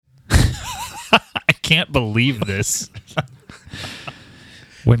can't believe this.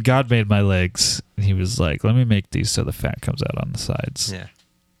 When God made my legs, he was like, let me make these so the fat comes out on the sides. Yeah.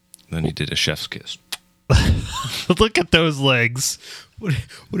 Then he did a chef's kiss. Look at those legs. What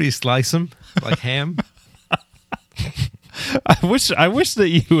do you slice them? Like ham? I wish that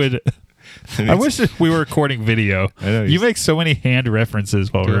you would... I wish that we were recording video. I know, you make so many hand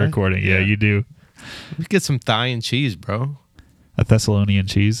references while Do we're I? recording. Yeah, you do. We get some thigh and cheese, bro. A Thessalonian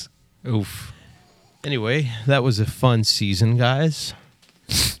cheese. Oof. Anyway, that was a fun season, guys.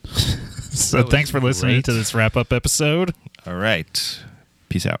 So That was thanks for listening great. to this wrap-up episode. All right.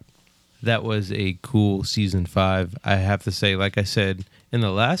 Peace out. That was a cool season 5. I have to say, like I said in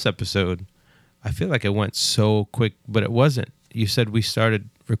the last episode, I feel like it went so quick, but it wasn't. You said we started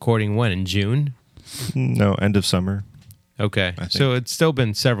recording when? In June? No, end of summer. Okay. I think. So it's still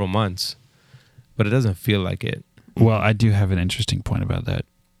been several months, but it doesn't feel like it. Well, I do have an interesting point about that,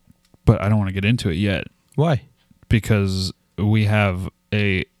 but I don't want to get into it yet Why? because we have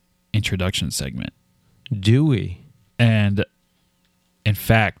a introduction segment. Do we? And in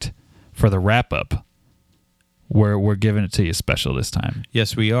fact, for the wrap-up, we're giving it to you special this time.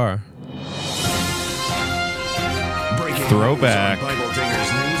 Yes, we are. Breaking Throwback. news on Bible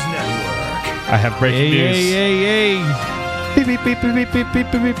Dingers News Network. I have breaking news. Hey. Beep, beep, beep, beep, beep,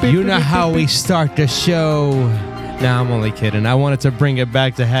 beep, beep, beep, You beep, know beep, how beep, we beep. start the show. Nah, I'm only kidding. I wanted to bring it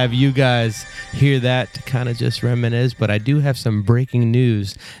back to have you guys hear that to kind of just reminisce, but I do have some breaking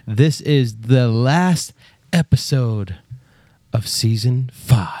news. This is the last episode of season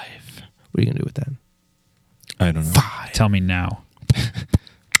 5. What are you going to do with that? I don't know. Tell me now.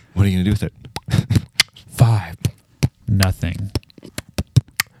 What are you going to do with it? 5. Nothing.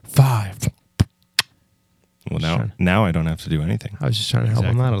 5. Well, Sure. now I don't have to do anything. I was just trying to help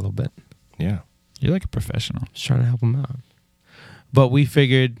him Exactly. out a little bit. Yeah. You're like a professional. Just trying to help him out. But we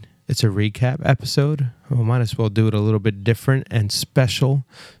figured it's a recap episode. We might as well do it a little bit different and special.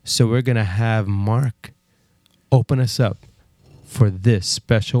 So we're going to have Mark open us up for this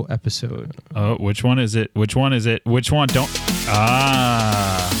special episode. Oh, which one is it? Which one is it? Which one? Don't.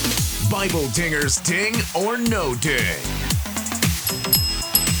 Ah. Bible Dingers Ding or No Ding.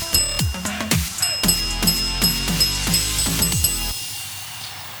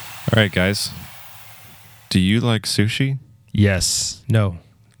 All right, guys. Do you like sushi? Yes. No,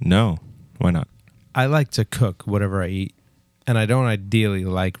 No. Why not? I like to cook whatever I eat. And I don't ideally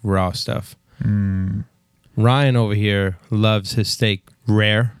like raw stuff. Ryan over here loves his steak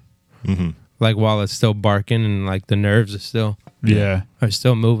rare. Mm-hmm. Like while it's still barking and like the nerves Yeah. are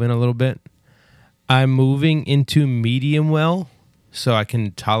still moving a little bit. I'm moving into medium well, so I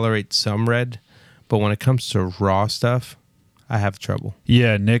can tolerate some red. But when it comes to raw stuff, I have trouble.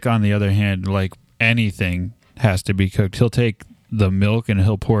 Yeah. Nick, on the other hand, like anything has to be cooked. He'll take the milk and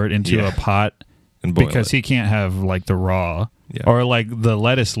he'll pour it into Yeah. a pot And boil because it. he can't have like the raw Yeah. or like the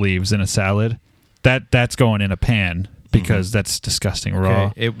lettuce leaves in a salad. That's going in a pan because that's disgusting. Raw.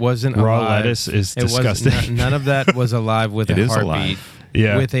 Okay, it wasn't Raw alive. lettuce is It wasn't- disgusting. None of that was alive with It a is heartbeat. alive.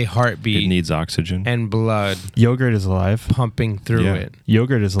 Yeah. With a It heartbeat needs oxygen. and blood Yogurt is alive. pumping through Yeah. it.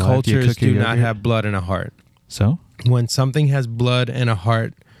 Yogurt is alive. Do you Cultures cook your do not yogurt? have blood and a heart. So? When something has blood and a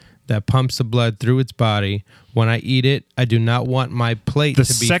heart that pumps the blood through its body, when I eat it, I do not want my plate The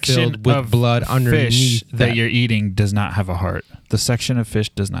to be section filled with of blood fish underneath that you're eating does not have a heart. The section of fish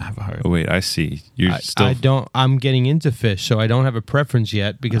does not have a heart. Oh, wait, I see. You're still. I don't. I'm getting into fish, so I don't have a preference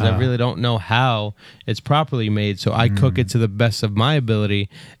yet because I really don't know how it's properly made. So I cook it to the best of my ability,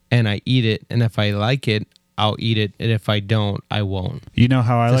 and I eat it. And if I like it, I'll eat it, and if I don't, I won't. You know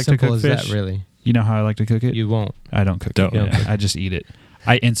how I It's like as to simple cook as fish? that, really. You know how I like to cook it? You won't. I don't cook Don't. it. You don't cook I just eat it.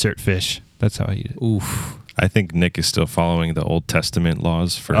 I insert fish. That's how I eat it. Oof. I think Nick is still following the Old Testament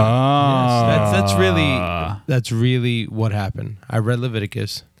laws for. Oh. Yes, that's really what happened. I read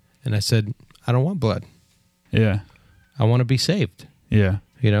Leviticus, and I said, I don't want blood. Yeah. I want to be saved. Yeah.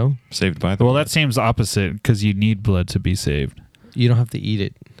 You know, Saved by the Well, blood. that seems opposite because you need blood to be saved. you don't have to eat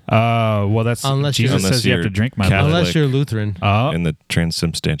it Well, that's Unless Jesus you're- says you have Unless to drink my you're blood. Catholic. unless you're Lutheran. Oh, in the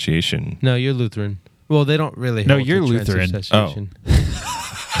transubstantiation. No, you're Lutheran. Well, they don't really. No, hold you're to Lutheran. transubstantiation.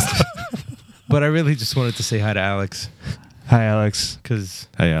 But I really just wanted to say hi to Alex hi, Alex. because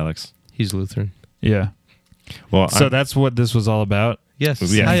Hey, Alex. he's Lutheran. Yeah. Well, So that's what this was all about. Yes.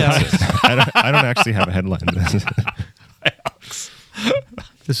 yeah, Hi, Alex. I don't actually have a headline.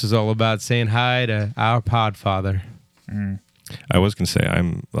 This is all about saying hi to our podfather. I was gonna say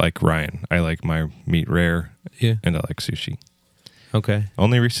I'm like Ryan. I like my meat rare, Yeah. and I like sushi. Okay.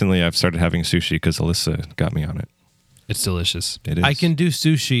 Only recently I've started having sushi because Alyssa got me on it. It's delicious. It is. I can do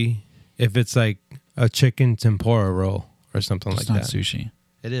sushi if it's like a chicken tempura roll or something It's like not that. sushi.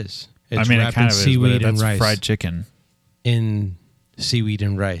 It is. It's I mean, it wrapped kind in of is, seaweed but and that's rice. fried chicken. In seaweed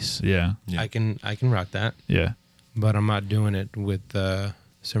and rice. Yeah. Yeah. I can rock that, Yeah. but I'm not doing it with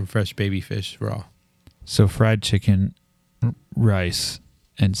some fresh baby fish raw. So fried chicken, rice,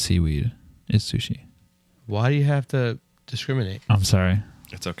 and seaweed is sushi. Why do you have to discriminate? I'm sorry.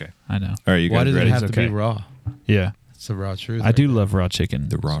 It's okay. I know. All right, you Why guys does ready? it have It's to be okay. raw? Yeah. It's the raw truth. I do love raw chicken.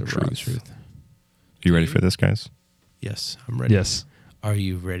 The raw It's truth. the truth. You ready for this, guys? Yes, I'm ready. Yes. Are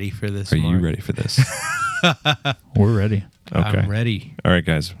you ready for this? Are you Mark? ready for this? We're ready. Okay. I'm ready. All right,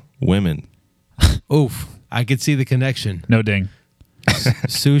 guys. Women. Oof. I could see the connection. No ding.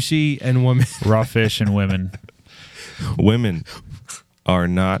 Sushi and women. Raw fish and women. Women are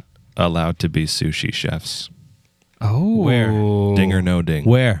not allowed to be sushi chefs. Oh. Where? Ding or no ding.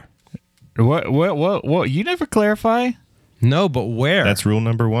 Where? What? You never clarify? No, but where? That's rule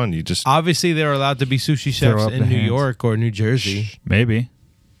number 1. You just Obviously, they're allowed to be sushi Throw chefs up in the New hands. York or New Jersey. Maybe.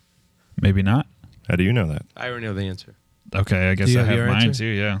 Maybe not. How do you know that? I already know the answer. Okay, I guess Do you I have have your mine answer? too,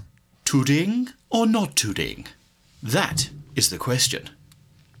 yeah. To ding or not to ding? That is the question.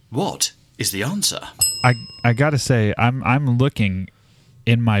 What is the answer? I gotta say, I'm looking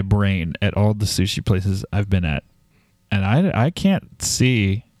in my brain at all the sushi places I've been at, and I can't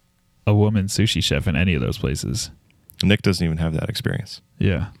see a woman sushi chef in any of those places. Nick doesn't even have that experience.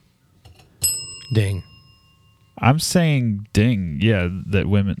 Yeah. Ding. I'm saying ding. Yeah, that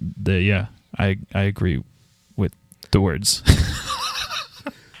women. Yeah, I agree with the words.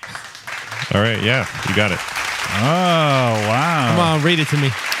 All right, yeah, you got it. Oh wow! Come on, read it to me.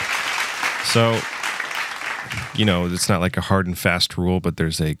 So, it's not like a hard and fast rule, but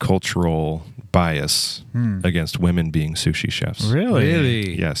there's a cultural bias against women being sushi chefs.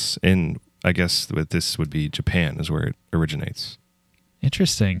 Really? Yes, and I guess this would be Japan is where it originates.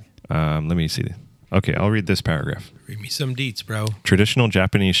 Interesting. Let me see. Okay, I'll read this paragraph. Read me some deets, bro. Traditional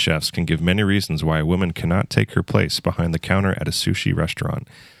Japanese chefs can give many reasons why a woman cannot take her place behind the counter at a sushi restaurant,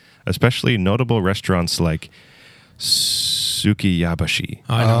 especially notable restaurants like Sukiyabashi.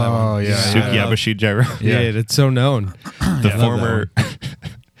 I know that one. Oh, yeah. Sukiyabashi Gyro. Yeah, that's so known. The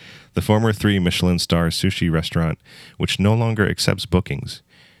former 3 Michelin star sushi restaurant, which no longer accepts bookings.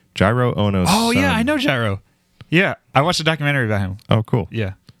 Gyro Ono's Oh son, yeah, I know Gyro. Yeah, I watched a documentary about him. Oh, cool.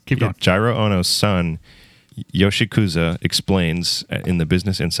 Yeah, keep going. Gyro Ono's son, Yoshikusa, explains in the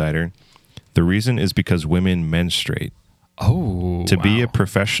Business Insider, the reason is because women menstruate. Oh, To be a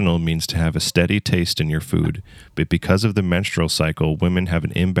professional means to have a steady taste in your food, but because of the menstrual cycle, women have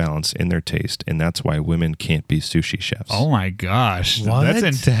an imbalance in their taste, and that's why women can't be sushi chefs. Oh my gosh, What? that's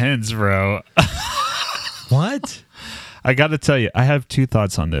intense, bro. What? I got to tell you, I have 2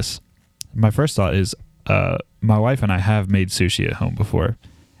 thoughts on this. My first thought is, my wife and I have made sushi at home before,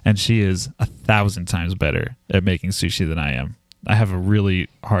 and she is 1,000 times better at making sushi than I am. I have a really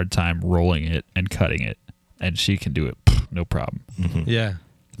hard time rolling it and cutting it, and she can do it, no problem. Yeah.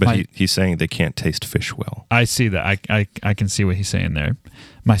 But he's saying they can't taste fish well. I see that. I can see what he's saying there.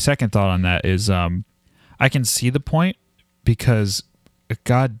 My second thought on that is, I can see the point because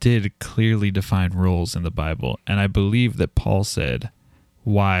God did clearly define rules in the Bible, and I believe that Paul said,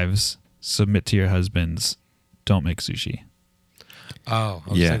 "Wives, submit to your husbands. Don't make sushi." Oh, I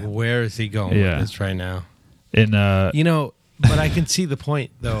was Yeah. like, where is he going Yeah. with this right now? In But I can see the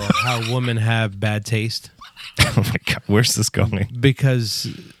point, though, of how women have bad taste Oh my God, where's this going? because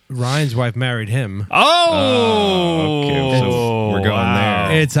Ryan's wife married him. Okay, so we're going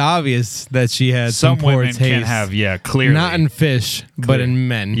there. It's obvious that she had Some some poor women taste. can have, clearly. Not in fish, but in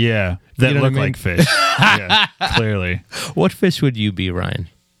men. Yeah, that You know what look I mean? like fish. Yeah, clearly. What fish would you be, Ryan?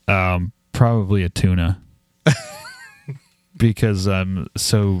 Probably a tuna. Because I'm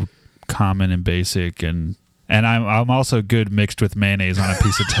so common and basic, and I'm also good mixed with mayonnaise on a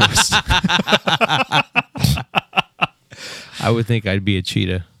piece of toast. I would think I'd be a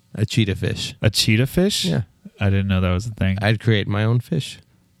cheetah fish. A cheetah fish? Yeah. I didn't know that was a thing. I'd create my own fish.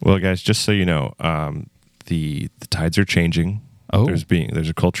 Well, guys, just so you know, the tides are changing. Oh. There's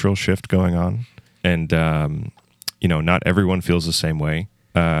a cultural shift going on, and not everyone feels the same way.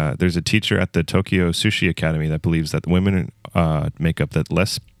 There's a teacher at the Tokyo Sushi Academy that believes that women make up that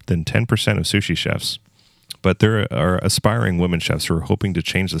less than 10% of sushi chefs. But there are aspiring women chefs who are hoping to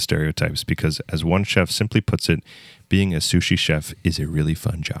change the stereotypes because, as one chef simply puts it, being a sushi chef is a really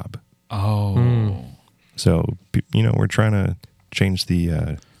fun job. Oh. So, we're trying to change the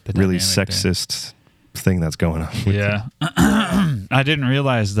really dynamic there. sexist thing that's going on. Yeah. I didn't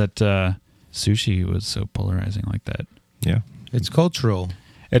realize that sushi was so polarizing like that. Yeah. It's cultural.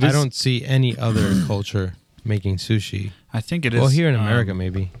 I don't see any other culture making sushi. I think it is. Well, here in America,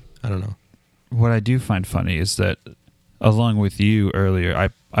 maybe. I don't know. What I do find funny is that, along with you earlier,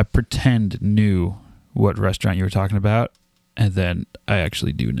 I pretend knew what restaurant you were talking about, and then I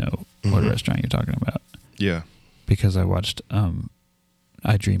actually do know what restaurant you're talking about Yeah. because I watched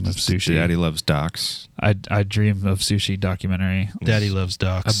I Dream of Sushi. Daddy Loves Docs. I Dream of Sushi documentary Daddy Loves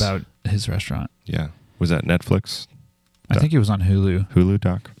Docs. about his restaurant. Yeah. Was that Netflix? I think it was on Hulu. Hulu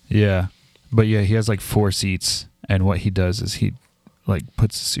doc? Yeah. But yeah, he has like 4 seats, and what he does is he like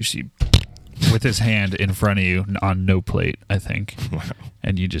puts the sushi with his hand in front of you on no plate, I think. Wow.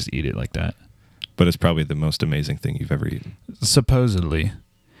 And you just eat it like that. But it's probably the most amazing thing you've ever eaten. Supposedly.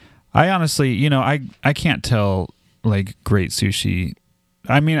 I honestly, I can't tell like great sushi.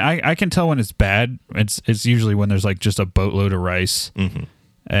 I mean, I can tell when it's bad. It's usually when there's like just a boatload of rice Mm-hmm.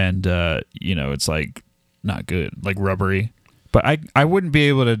 and it's like not good, like rubbery. But I wouldn't be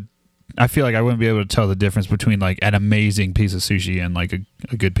able to I feel like I wouldn't be able to tell the difference between like an amazing piece of sushi and like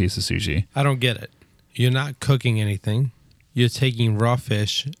a good piece of sushi. I don't get it. You're not cooking anything. You're taking raw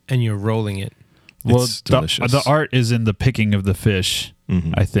fish and you're rolling it. Well, It's delicious. the art is in the picking of the fish,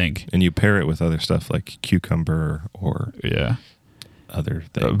 Mhm. I think. And you pair it with other stuff like cucumber or Yeah. other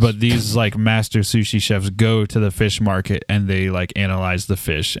things. But these like master sushi chefs go to the fish market and they like analyze the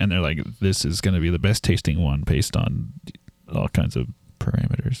fish and they're like, this is going to be the best tasting one based on all kinds of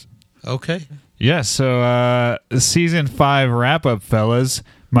parameters. Okay. Yeah. So season 5 wrap up, fellas.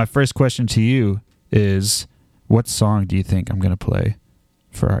 My first question to you is, what song do you think I'm going to play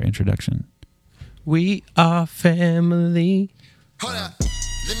for our introduction? We are family. Hold up.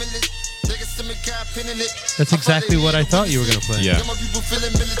 Limitless. Niggas send me cap pinning it. That's exactly what I thought you were going to play. Yeah. Got my people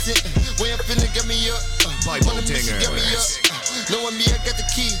feeling militant. Way I'm feeling, get me up. Bible On the mission, dinger. get me up. Knowing me, I got the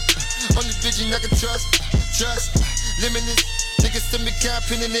key. On the vision, I can trust. Limitless. Niggas send me cap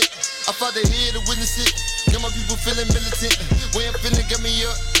pinning it. I fought the head to witness it. Got my people feeling militant. Way I'm feeling, get me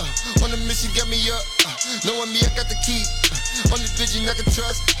up. On the mission, get me up. Knowing me, I got the key. On the vision, I can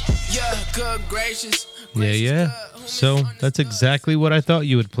trust. Yeah, good gracious. Yeah. So that's exactly what I thought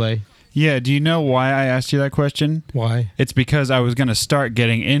you would play. Yeah. Do you know why I asked you that question? Why? It's because I was going to start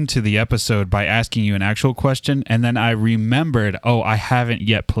getting into the episode by asking you an actual question, and then I remembered, I haven't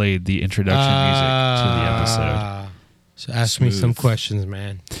yet played the introduction music to the episode. So ask me some Smooth. questions,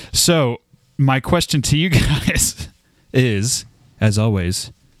 man. So my question to you guys is, as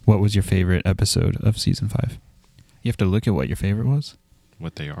always, what was your favorite episode of season 5? You have to look at what your favorite was.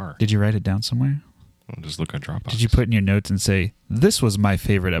 what they are. Did you write it down somewhere? I'll just look on Dropbox. Did you put in your notes and say, this was my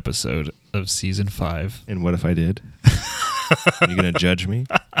favorite episode of season 5? And what if I did? Are you going to judge me?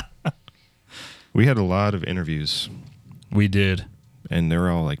 We had a lot of interviews, We did. and they're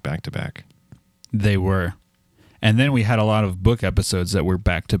all like back to back. They were. And then we had a lot of book episodes that were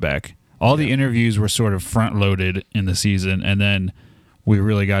back to back. All the interviews were sort of front loaded in the season, and then we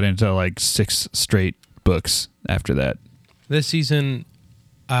really got into like 6 straight books after that. This season,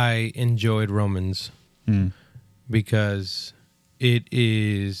 I enjoyed Romans because it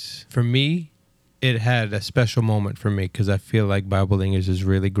is, for me, it had a special moment for me because I feel like Bible Lingers is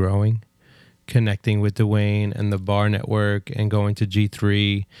really growing, connecting with Dwayne and the Bar Network and going to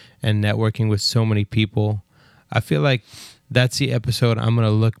G3 and networking with so many people. I feel like that's the episode I'm going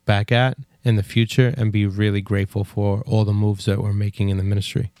to look back at in the future and be really grateful for all the moves that we're making in the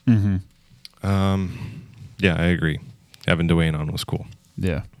ministry. Mm-hmm. Yeah, I agree. Having Dwayne on was cool.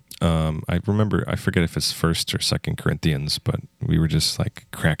 Yeah. I remember, I forget if it's 1st or 2nd Corinthians, but we were just like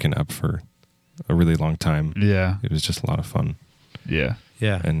cracking up for a really long time. Yeah. It was just a lot of fun. Yeah.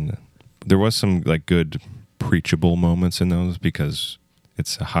 Yeah. And there was some like good preachable moments in those because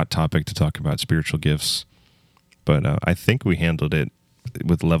it's a hot topic to talk about spiritual gifts. But I think we handled it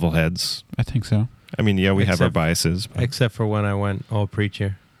with level heads. I think so. I mean, yeah, we have our Except- biases. But Except for when I went all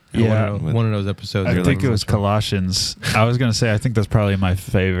preacher. Yeah. One of those episodes. I You're think like- it was Colossians. I was going to say, I think that's probably my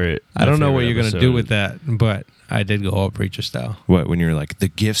favorite. I don't know my what you're favorite going to do episode. with that, but I did go all preacher style. what, when you're like, the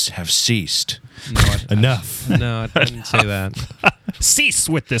gifts have ceased. No, Enough. No, I didn't say that. Cease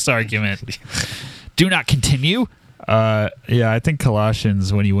with this argument. Do not continue. Yeah, I think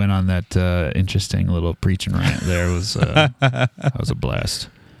Colossians, when you went on that interesting little preaching rant there, was that was a blast.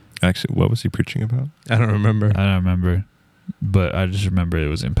 Actually, what was he preaching about? I don't remember. I don't remember, but I just remember it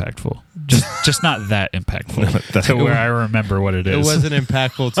was impactful. Just not that impactful to where I remember what it is. It wasn't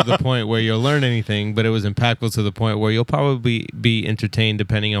impactful to the point where you'll learn anything, but it was impactful to the point where you'll probably be entertained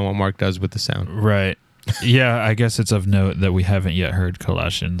depending on what Mark does with the sound. Right. Yeah, I guess it's of note that we haven't yet heard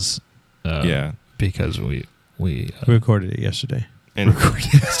Colossians. Yeah. Because we We recorded it yesterday. And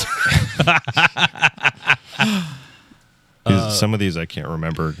some of these I can't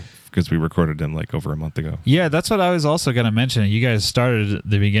remember because we recorded them like over a month ago. Yeah, that's what I was also going to mention. You guys started at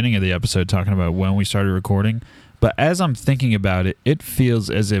the beginning of the episode talking about when we started recording, But as I'm thinking about it, it feels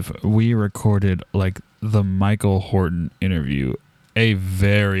as if we recorded like the Michael Horton interview a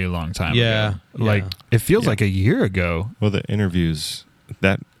very long time Yeah, ago. yeah. Like it feels Yeah. like a year ago. Well, the interviews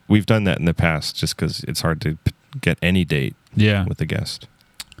that we've done that in the past, just because it's hard to get any date Yeah. with a guest.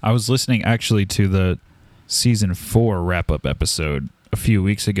 I was listening actually to the season 4 wrap-up episode a few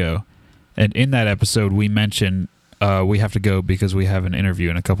weeks ago, and in that episode we mentioned we have to go because we have an interview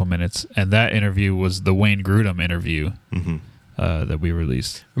in a couple minutes, and that interview was the Wayne Grudem interview Mm-hmm. that we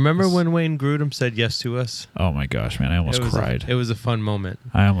released. Remember when Wayne Grudem said yes to us? Oh my gosh, man, I almost cried. It was a fun moment.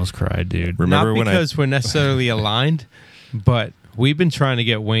 I almost cried, dude. Remember Not when because we're necessarily aligned, but we've been trying to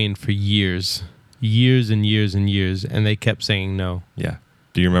get Wayne for years and years and years, and they kept saying no. Yeah.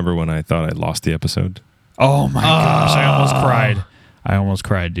 Do you remember when I thought I lost the episode? Oh my gosh, I almost cried. I almost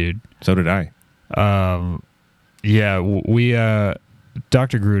cried, dude. So did I. Yeah, we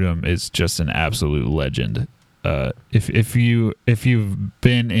Dr. Grudem is just an absolute legend. If you've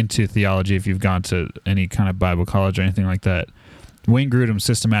been into theology, if you've gone to any kind of Bible college or anything like that, Wayne Grudem's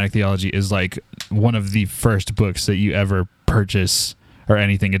Systematic Theology is like one of the first books that you ever purchase or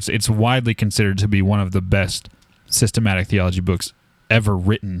anything. It's widely considered to be one of the best systematic theology books ever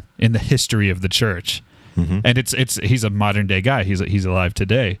written in the history of the church. Mm-hmm. And he's a modern day guy. He's alive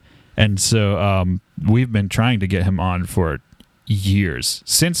today. And so we've been trying to get him on for years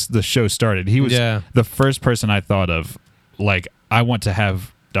since the show started. He was Yeah. the first person I thought of, like, I want to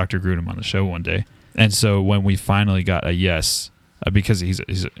have Dr. Grudem on the show one day. And so when we finally got a yes, because he's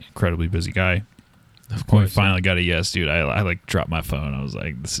an incredibly busy guy, Of when we course. finally got a yes, dude, I like dropped my phone. I was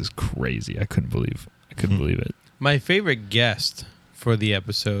like, this is crazy. I couldn't believe it. My favorite guest for the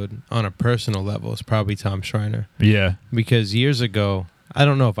episode on a personal level is probably Tom Schreiner. Yeah. Because years ago, I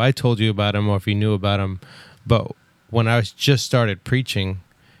don't know if I told you about him or if you knew about him, but when I was just started preaching,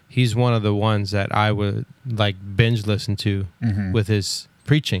 he's one of the ones that I would like binge listen to with his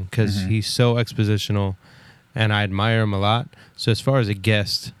preaching because he's so expositional and I admire him a lot. So as far as a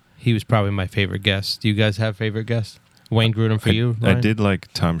guest, he was probably my favorite guest. Do you guys have favorite guests? Wayne Grudem for you? I Ryan? did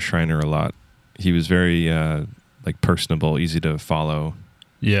like Tom Schreiner a lot. He was very like personable, easy to follow.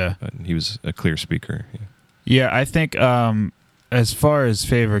 Yeah. He was a clear speaker. Yeah. Yeah, I think as far as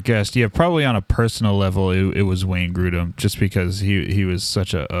favorite guest, yeah, probably on a personal level, it was Wayne Grudem, just because he was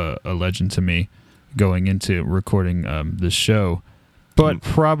such a legend to me going into recording this show. But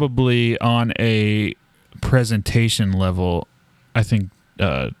probably on a presentation level, I think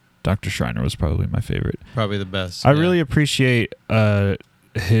Dr. Schreiner was probably my favorite. Probably the best. I yeah. really appreciate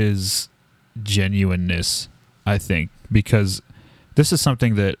his genuineness, I think, because this is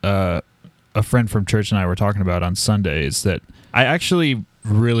something that a friend from church and I were talking about on Sunday, is that I actually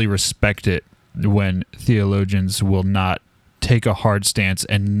really respect it when theologians will not take a hard stance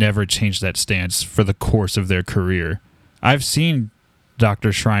and never change that stance for the course of their career. I've seen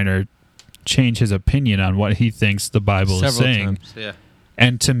Dr. Schreiner change his opinion on what he thinks the Bible is Several saying. times. Yeah.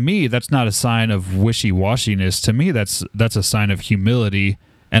 And to me, that's not a sign of wishy-washiness. To me, that's a sign of humility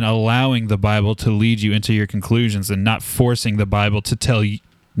and allowing the Bible to lead you into your conclusions and not forcing the Bible to tell you,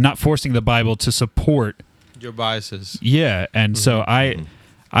 not forcing the Bible to support. Your biases. Yeah, and so I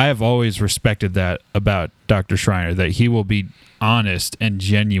have always respected that about Dr. Schreiner, that he will be honest and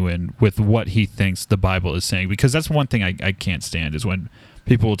genuine with what he thinks the Bible is saying, because that's one thing I can't stand, is when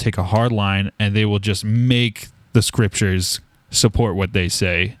people will take a hard line and they will just make the scriptures support what they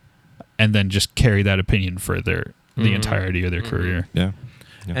say and then just carry that opinion for the entirety of their career. Yeah.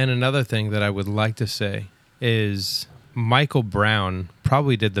 And another thing that I would like to say is Michael Brown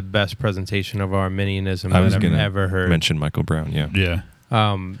probably did the best presentation of Arminianism I was that I've going ever heard. to mention Michael Brown. Yeah. Yeah.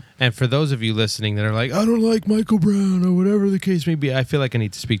 And for those of you listening that are like, I don't like Michael Brown or whatever the case may be, I feel like I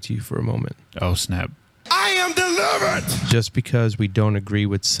need to speak to you for a moment. Oh, snap. I am delivered. Just because we don't agree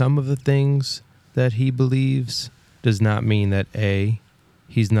with some of the things that he believes does not mean that A,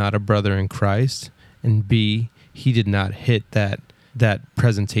 he's not a brother in Christ, and B, he did not hit that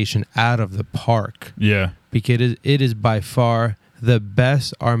presentation out of the park. Yeah. Because it is by far the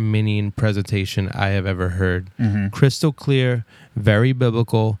best Arminian presentation I have ever heard. Crystal clear, very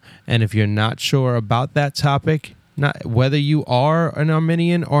biblical, and if you're not sure about that topic, not whether you are an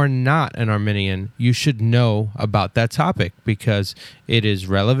Arminian or not an Arminian, you should know about that topic because it is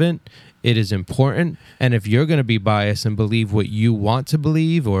relevant, it is important, and if you're going to be biased and believe what you want to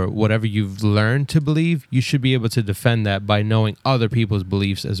believe or whatever you've learned to believe, you should be able to defend that by knowing other people's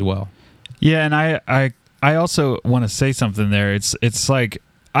beliefs as well. Yeah, and I also want to say something there. It's like,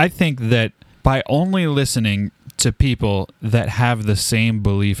 I think that by only listening to people that have the same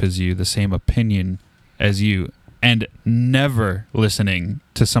belief as you, the same opinion as you, and never listening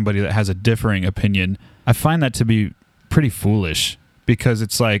to somebody that has a differing opinion, I find that to be pretty foolish, because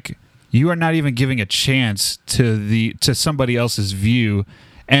it's like you are not even giving a chance to somebody else's view,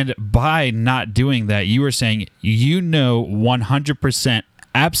 and by not doing that, you are saying 100%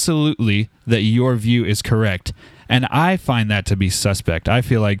 absolutely that your view is correct. And I find that to be suspect. I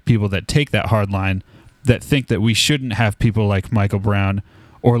feel like people that take that hard line, that think that we shouldn't have people like Michael Brown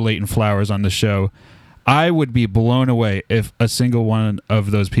or Leighton Flowers on the show, I would be blown away if a single one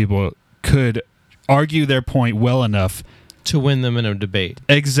of those people could argue their point well enough to win them in a debate.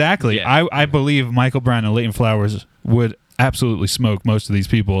 Exactly. Yeah. I believe Michael Brown and Leighton Flowers would absolutely smoke most of these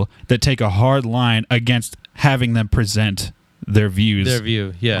people that take a hard line against having them present their views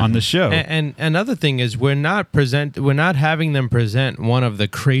on the show. And another thing is we're not having them present one of the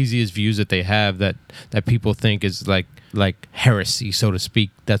craziest views that they have that people think is like heresy, so to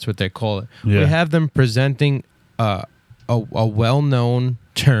speak. That's what they call it. Yeah. We have them presenting a well-known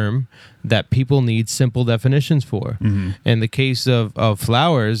term that people need simple definitions for. Mm-hmm. In the case of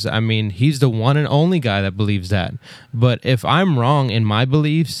Flowers, I mean, he's the one and only guy that believes that. But if I'm wrong in my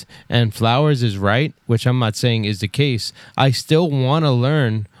beliefs and Flowers is right, which I'm not saying is the case, I still want to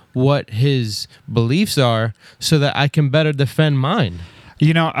learn what his beliefs are so that I can better defend mine.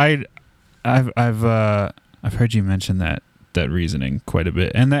 You know, I've heard you mention that reasoning quite a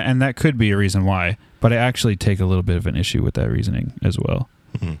bit, and that could be a reason why. But I actually take a little bit of an issue with that reasoning as well.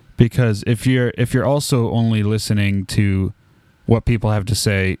 Mm-hmm. Because if you're also only listening to what people have to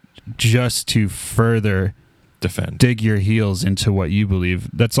say just to further dig your heels into what you believe,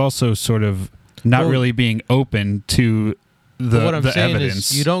 that's also sort of not really being open to the what I'm saying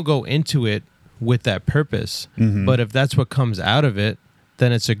evidence. Is you don't go into it with that purpose, Mm-hmm. but if that's what comes out of it,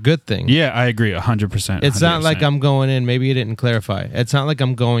 then it's a good thing. Yeah, I agree 100%. It's not like I'm going in, maybe you didn't clarify. It's not like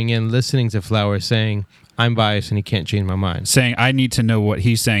I'm going in listening to Flowers saying, I'm biased and he can't change my mind. saying I need to know what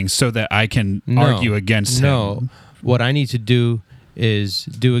he's saying so that I can argue against him. No. What I need to do is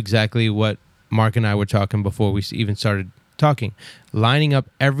do exactly what Mark and I were talking before we even started talking. Lining up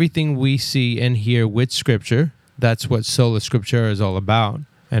everything we see and hear with Scripture. That's what Sola Scriptura is all about.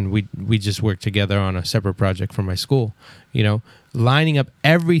 And we just worked together on a separate project for my school. You know, lining up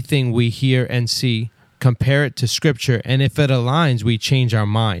everything we hear and see, compare it to Scripture, and if it aligns, we change our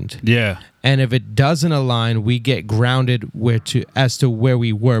mind. Yeah. And if it doesn't align, we get grounded as to where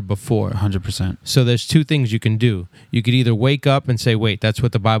we were before. 100%. So there's two things you can do. You could either wake up and say, wait, that's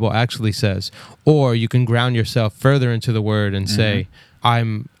what the Bible actually says. Or you can ground yourself further into the Word and say,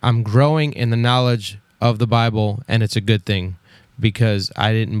 I'm growing in the knowledge of the Bible, and it's a good thing because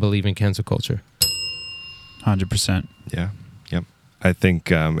I didn't believe in cancel culture. 100%. Yeah. Yep. I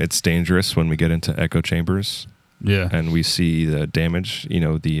think it's dangerous when we get into echo chambers. Yeah. And we see the damage,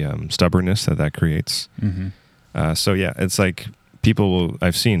 the stubbornness that creates. Mm-hmm. So yeah, it's like people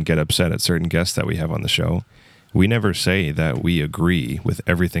I've seen get upset at certain guests that we have on the show. We never say that we agree with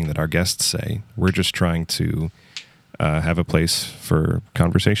everything that our guests say. We're just trying to have a place for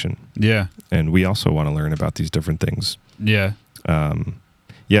conversation. Yeah. And we also want to learn about these different things. Yeah.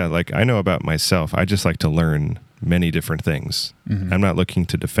 Yeah, like I know about myself. I just like to learn many different things. Mm-hmm. I'm not looking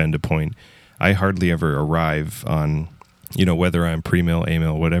to defend a point. I hardly ever arrive on, whether I'm premill,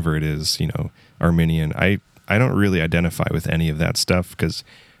 amill, whatever it is, Arminian. I don't really identify with any of that stuff because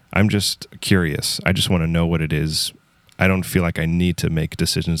I'm just curious. I just want to know what it is. I don't feel like I need to make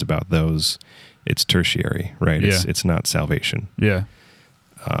decisions about those. It's tertiary, right? Yeah. It's not salvation. Yeah.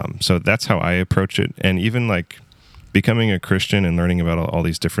 So that's how I approach it. And even like becoming a Christian and learning about all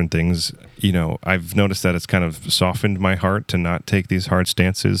these different things, I've noticed that it's kind of softened my heart to not take these hard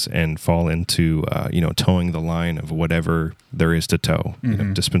stances and fall into, towing the line of whatever there is to tow,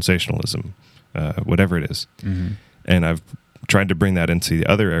 dispensationalism, whatever it is. Mm-hmm. And I've tried to bring that into the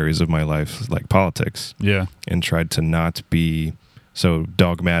other areas of my life, like politics, Yeah. and tried to not be so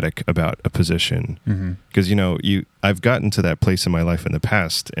dogmatic about a position. Because, I've gotten to that place in my life in the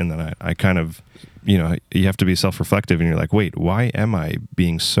past, and then I kind of, you have to be self-reflective, and you're like, wait, why am I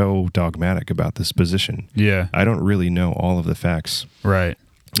being so dogmatic about this position? Yeah. I don't really know all of the facts. Right.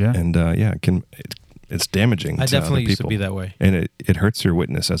 Yeah. And, it's damaging I to definitely other used to people. be that way. And it hurts your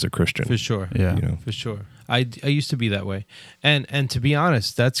witness as a Christian. For sure. Yeah. For sure. I used to be that way. And to be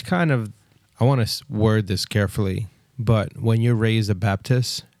honest, that's kind of, I want to word this carefully, but when you're raised a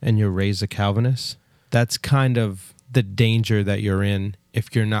Baptist and you're raised a Calvinist, that's kind of the danger that you're in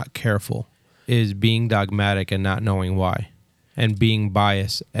if you're not careful, is being dogmatic and not knowing why, and being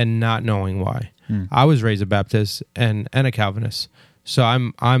biased and not knowing why. I was raised a Baptist and a Calvinist. So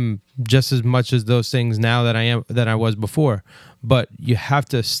I'm just as much as those things now that I was before. But you have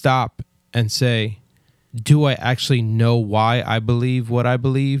to stop and say, do I actually know why I believe what I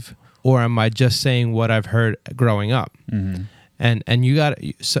believe? or am I just saying what I've heard growing up? And you got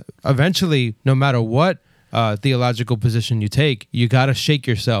so eventually, no matter what theological position you take, you got to shake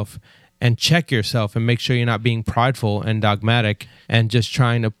yourself and check yourself and make sure you're not being prideful and dogmatic and just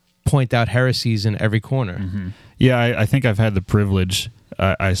trying to point out heresies in every corner. Yeah, I think I've had the privilege,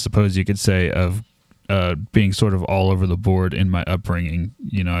 I suppose you could say, of being sort of all over the board in my upbringing.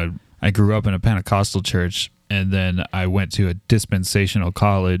 You know, I grew up in a Pentecostal church, and then I went to a dispensational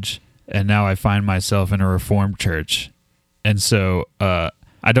college, and now I find myself in a Reformed church. And so I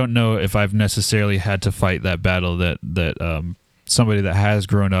don't know if I've necessarily had to fight that battle that somebody that has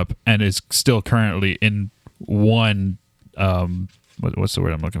grown up and is still currently in one, what's the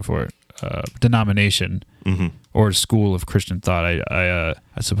word I'm looking for? Denomination or school of Christian thought. I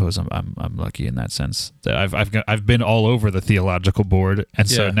suppose I'm lucky in that sense that I've been all over the theological board, and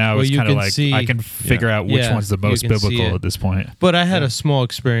so now it's kind of like I can figure out which one's the most biblical at this point. But I had a small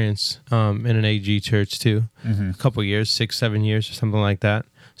experience in an AG church too, a couple years, 6-7 years or something like that.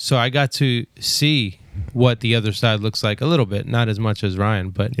 So I got to see what the other side looks like a little bit, not as much as Ryan,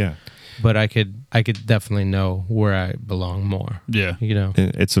 but but I could definitely know where I belong more. Yeah. You know,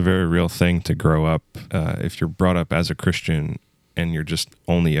 it's a very real thing to grow up. If you're brought up as a Christian and you're just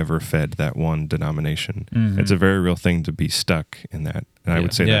only ever fed that one denomination, it's a very real thing to be stuck in that. And I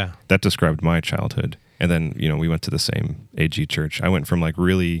would say that described my childhood. And then, you know, we went to the same AG church. I went from like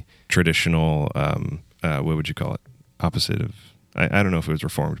really traditional, what would you call it? Opposite of, I don't know if it was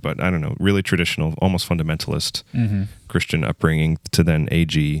Reformed, but I don't know, really traditional, almost fundamentalist Christian upbringing to then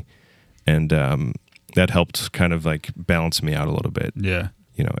AG. And that helped kind of like balance me out a little bit. Yeah.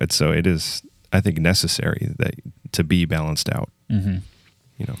 You know, it is, I think, necessary that to be balanced out. You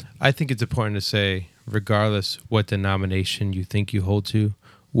know, I think it's important to say, regardless what denomination you think you hold to,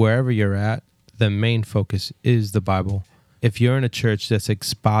 wherever you're at, the main focus is the Bible. If you're in a church that's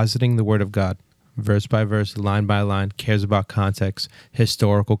expositing the Word of God, verse by verse, line by line, cares about context,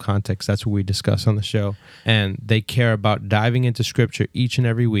 historical context, that's what we discuss on the show, and they care about diving into Scripture each and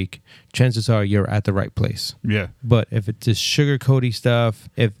every week, chances are you're at the right place. Yeah. But if it's just sugar-coaty stuff,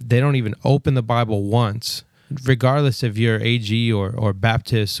 if they don't even open the Bible once, regardless if you're AG or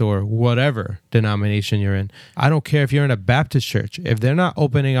Baptist or whatever denomination you're in, I don't care if you're in a Baptist church, if they're not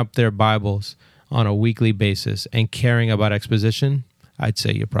opening up their Bibles on a weekly basis and caring about exposition, I'd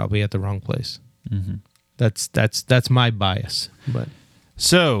say you're probably at the wrong place. That's my bias. But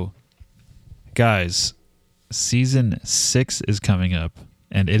so, guys, season 6 is coming up,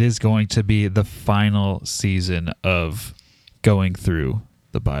 and it is going to be the final season of going through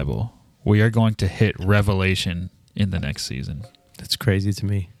the Bible. We are going to hit Revelation in the next season. that's crazy to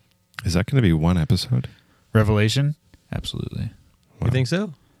me. is that going to be one episode? Revelation? Absolutely. Wow. You think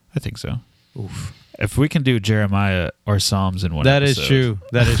so? I think so. Oof. If we can do Jeremiah or Psalms in one That episode. is true.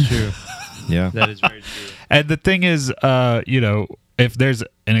 That is true. Yeah. That is very true. And the thing is, you know, if there's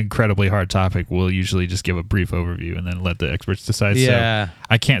an incredibly hard topic, we'll usually just give a brief overview and then let the experts decide. Yeah. So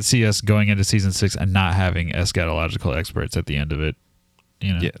I can't see us going into season 6 and not having eschatological experts at the end of it.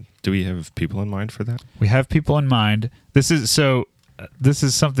 You know? Yeah. Do we have people in mind for that? We have people in mind. This is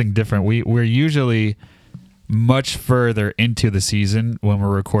something different. We're usually much further into the season when we're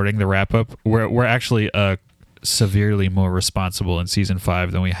recording the wrap up. We're actually severely more responsible in season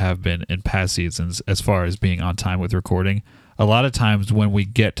 5 than we have been in past seasons as far as being on time with recording. A lot of times when we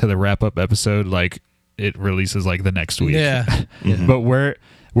get to the wrap up episode, like it releases like the next week. Yeah. But we're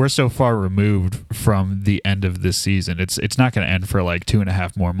so far removed from the end of this season. It's not going to end for like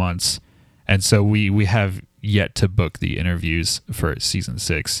 2.5 more months. And so we have yet to book the interviews for season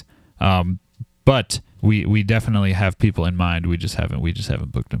 6. But we definitely have people in mind. We just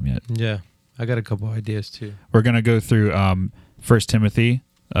haven't booked them yet. Yeah. I got a couple ideas too. We're going to go through 1 Timothy.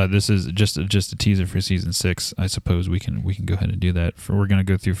 This is just a teaser for season 6. I suppose we can go ahead and do that. We're going to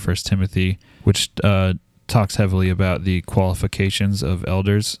go through 1 Timothy, which talks heavily about the qualifications of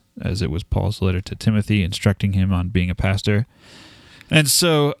elders, as it was Paul's letter to Timothy, instructing him on being a pastor. And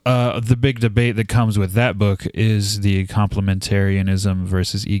so the big debate that comes with that book is the complementarianism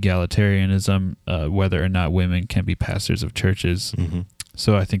versus egalitarianism, whether or not women can be pastors of churches. Mm-hmm.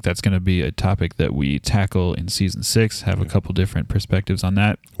 So I think that's going to be a topic that we tackle in season 6, have a couple different perspectives on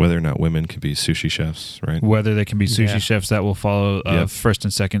that. Whether or not women can be sushi chefs, right? Whether they can be sushi chefs, that will follow first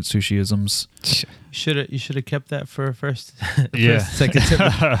and second sushiisms. You should have kept that for first. Yeah. Second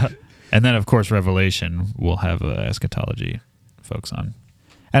tip. And then, of course, Revelation will have eschatology folks on.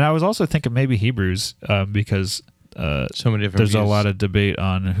 And I was also thinking maybe Hebrews because So many different there's a views. lot of debate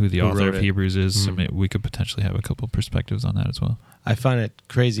on who the author wrote of it. Hebrews is. Mm. I mean, we could potentially have a couple perspectives on that as well. I find it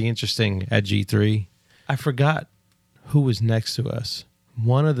crazy interesting at G3. I forgot who was next to us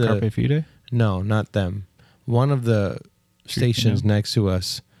one of the Carpe Fide? no, not them. One of the stations next to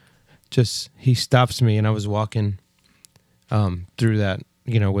us, just he stops me, and I was walking through that,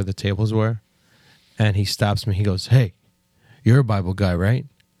 where the tables were, and he stops me. He goes, "Hey, you're a Bible guy, right?"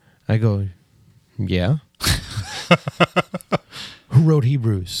 I go, "Yeah." Who wrote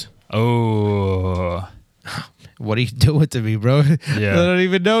Hebrews? Oh. What are you doing to me, bro? Yeah. I don't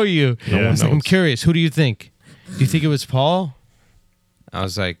even know you. No one I was like, I'm knows. curious. Who do you think? Do you think it was Paul? I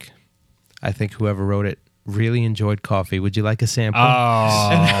was like, I think whoever wrote it really enjoyed coffee. Would you like a sample?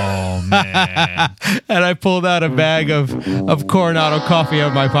 Oh, man. And I pulled out a bag of Coronado coffee out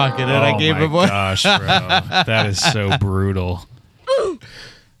of my pocket, and I gave him one. Oh, my gosh, bro. That is so brutal.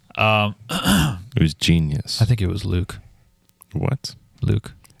 It was genius. I think it was Luke. What?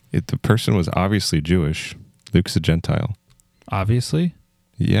 Luke. The person was obviously Jewish. Luke's a Gentile. Obviously.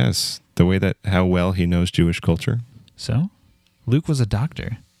 Yes. The way that how well he knows Jewish culture. So? Luke was a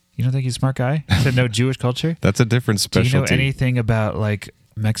doctor. You don't think he's a smart guy? To know Jewish culture? That's a different Do specialty. you know anything about, like,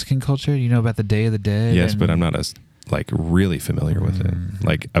 Mexican culture? You know about the Day of the Dead? Yes, and- but I'm not as really familiar with it.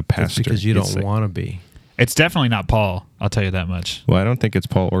 Like a pastor. That's because you It's don't like- want to be. It's definitely not Paul. I'll tell you that much. Well, I don't think it's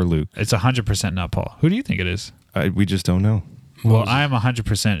Paul or Luke. It's 100% not Paul. Who do you think it is? We just don't know. Well, I'm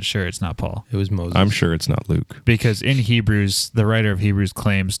 100% sure it's not Paul. It was Moses. I'm sure it's not Luke. Because in Hebrews, the writer of Hebrews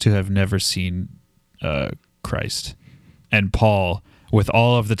claims to have never seen Christ. And Paul, with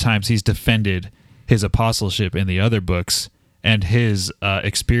all of the times he's defended his apostleship in the other books and his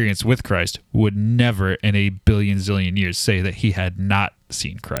experience with Christ, would never in a billion zillion years say that he had not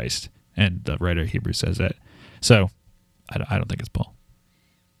seen Christ. And the writer of Hebrews says that. So I don't think it's Paul.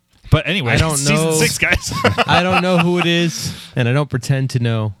 But anyway, I don't know. Season 6, guys. I don't know who it is, and I don't pretend to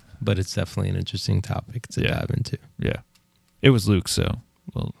know, but it's definitely an interesting topic to Yeah. dive into. Yeah. It was Luke, so.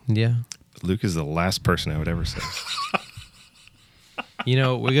 Well, Yeah. Luke is the last person I would ever say. We're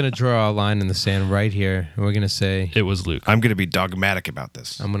going to draw a line in the sand right here, and we're going to say, it was Luke. I'm going to be dogmatic about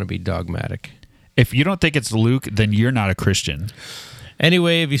this. I'm going to be dogmatic. If you don't think it's Luke, then you're not a Christian.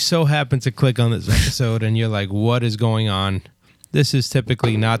 Anyway, if you so happen to click on this episode and you're like, what is going on? This is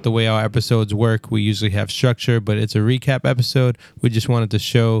typically not the way our episodes work. We usually have structure, but it's a recap episode. We just wanted to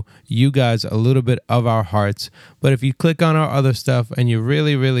show you guys a little bit of our hearts. But if you click on our other stuff and you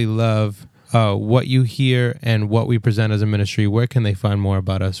really, really love what you hear and what we present as a ministry, where can they find more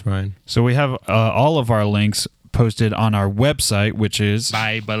about us, Ryan? So we have all of our links posted on our website, which is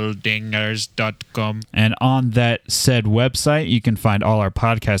BibleDingers.com. And on that said website, you can find all our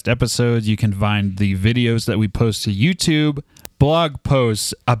podcast episodes. You can find the videos that we post to YouTube, blog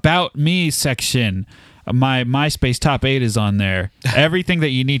posts, about me section. My MySpace top 8 is on there. Everything that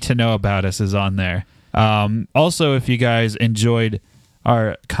you need to know about us is on there. Also, if you guys enjoyed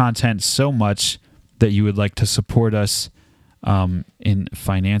our content so much that you would like to support us in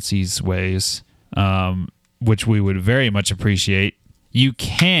finances ways, which we would very much appreciate, you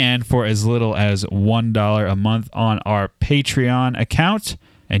can for as little as $1 a month on our Patreon account,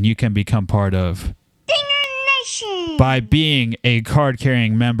 and you can become part of Dinger Nation. by being a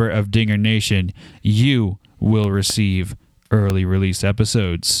card-carrying member of Dinger Nation. You will receive early release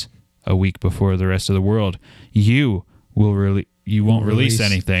episodes a week before the rest of the world. You won't release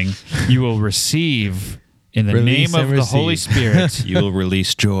anything. You will receive in the Release name of and the Holy receive. Spirit. You will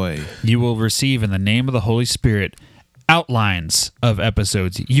release joy. You will receive in the name of the Holy Spirit outlines of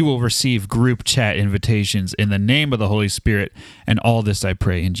episodes. You will receive group chat invitations in the name of the Holy Spirit. And all this I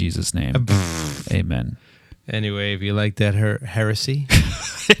pray in Jesus' name. Amen. Anyway, if you like that heresy,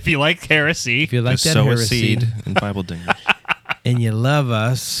 If you like heresy, if you like Just that sow a heresy, seed in Bible Dingers. and you love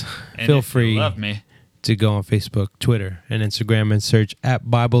us, and feel if you free love me. to go on Facebook, Twitter, and Instagram and search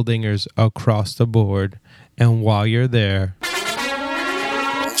at Bible Dingers across the board. And while you're there,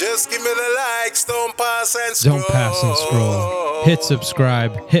 Just give me the likes, don't pass and scroll. don't pass and scroll. Hit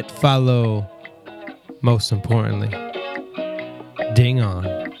subscribe, hit follow. Most importantly, ding on.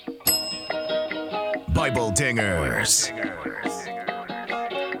 Bible Dingers.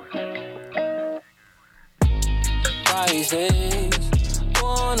 Pisces,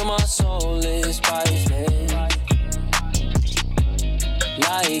 one of my soul is Pisces.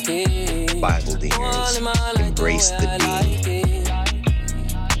 Like it. Bible Dingers, embrace the D.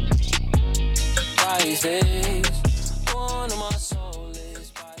 Pisces, one of my soul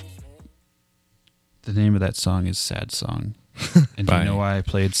is Pisces. The name of that song is Sad Song. And do Bye. you know why I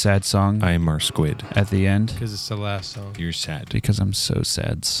played Sad Song I am our squid. at the end? Because it's the last song. You're sad. Because I'm so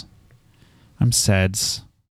sads. I'm sads.